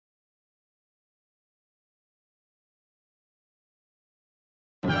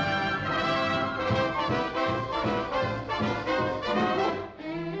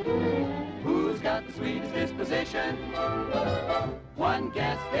position. One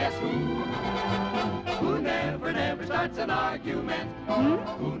guess who? Who never starts an argument?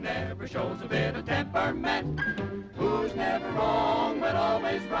 Who never shows a bit of temperament? Who's never wrong but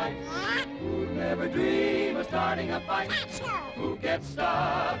always right? Who never dream of starting a fight? Who gets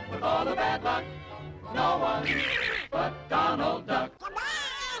stuck with all the bad luck? No one but Donald Duck.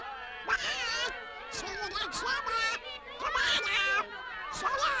 See you next summer. Come on now. So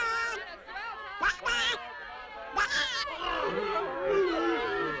long. Bye-bye.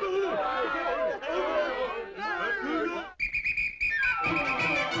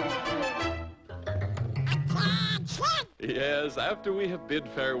 Yes, after we have bid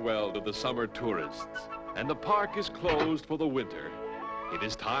farewell to the summer tourists, and the park is closed for the winter, it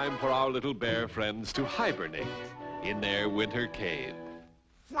is time for our little bear friends to hibernate in their winter cave.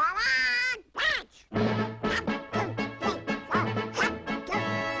 So long, Patch.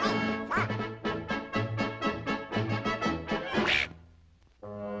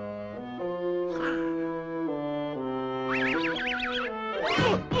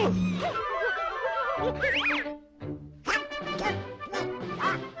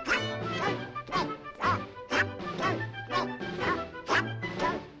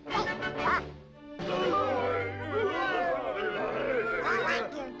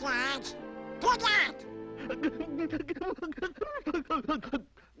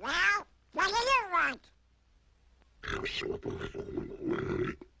 Well, what do you want?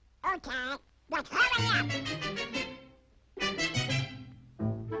 Okay, but hurry up.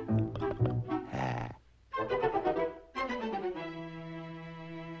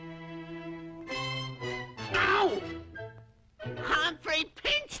 Ow! Humphrey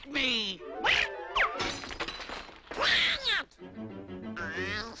pinched me! Quiet! I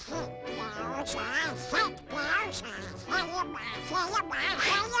hate bears,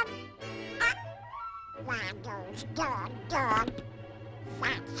 Waggles, dog,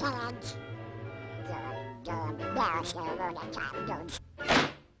 fat heads. Bears here all the time, dudes.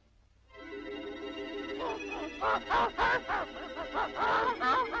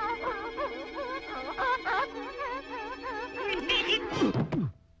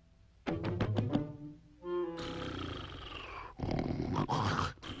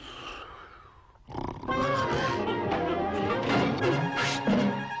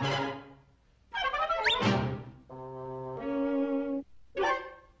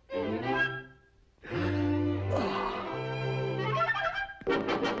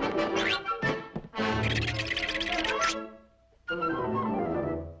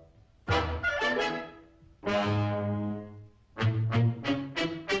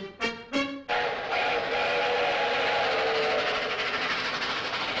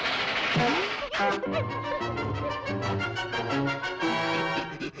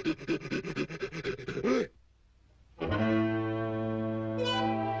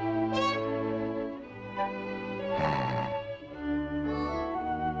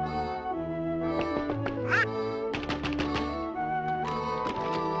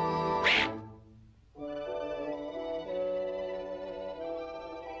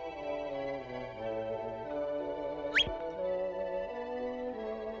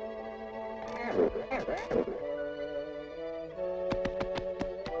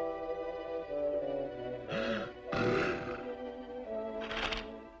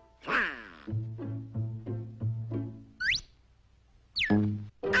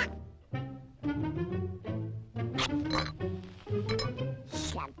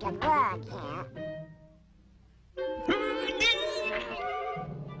 Something wrong here.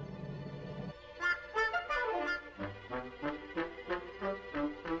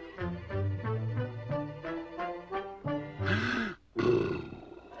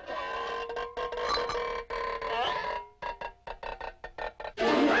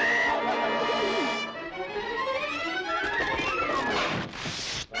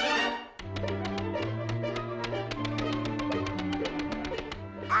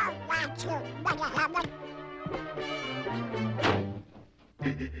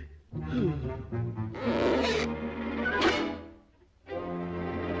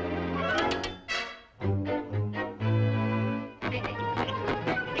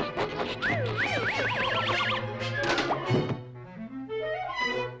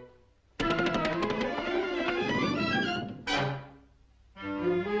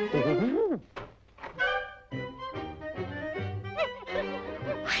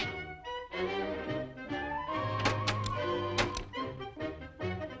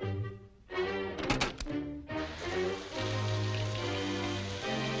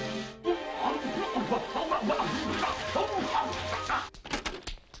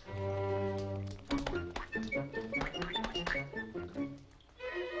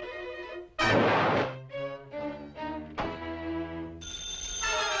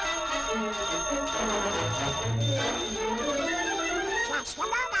 Just a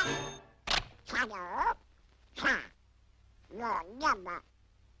moment. Hello. Ha. Wrong number.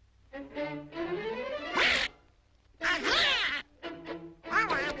 Aha! All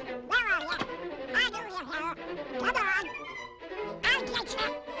right, where are you? I knew you here. Come on. I'll get you.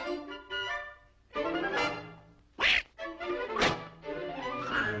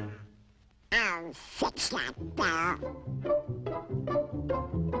 I'll fix that, Belle.